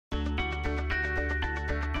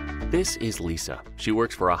This is Lisa. She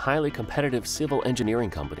works for a highly competitive civil engineering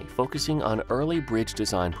company focusing on early bridge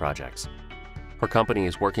design projects. Her company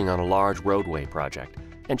is working on a large roadway project,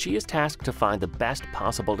 and she is tasked to find the best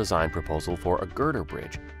possible design proposal for a girder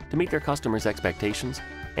bridge to meet their customers' expectations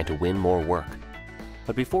and to win more work.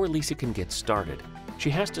 But before Lisa can get started, she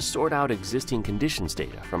has to sort out existing conditions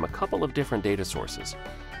data from a couple of different data sources.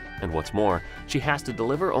 And what's more, she has to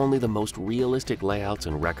deliver only the most realistic layouts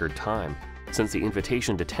in record time, since the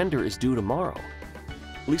invitation to tender is due tomorrow.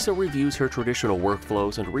 Lisa reviews her traditional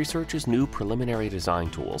workflows and researches new preliminary design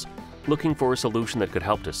tools, looking for a solution that could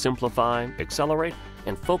help to simplify, accelerate,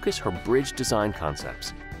 and focus her bridge design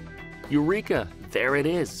concepts. Eureka! There it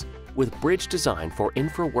is! With bridge design for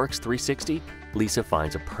Infraworks 360, Lisa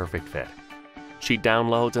finds a perfect fit. She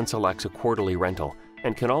downloads and selects a quarterly rental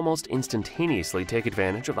and can almost instantaneously take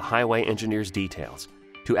advantage of the highway engineer's details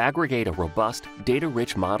to aggregate a robust,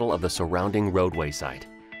 data-rich model of the surrounding roadway site.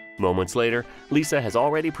 Moments later, Lisa has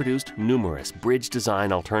already produced numerous bridge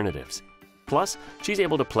design alternatives. Plus, she's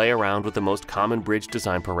able to play around with the most common bridge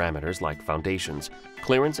design parameters like foundations,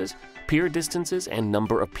 clearances, pier distances, and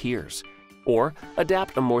number of piers, or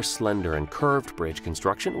adapt a more slender and curved bridge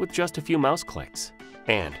construction with just a few mouse clicks.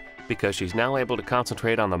 And because she's now able to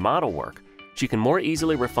concentrate on the model work, she can more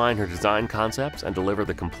easily refine her design concepts and deliver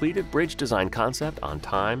the completed bridge design concept on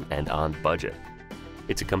time and on budget.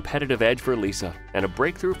 It's a competitive edge for Lisa and a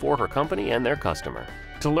breakthrough for her company and their customer.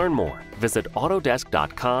 To learn more, visit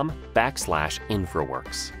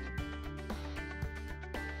autodesk.com/Infraworks.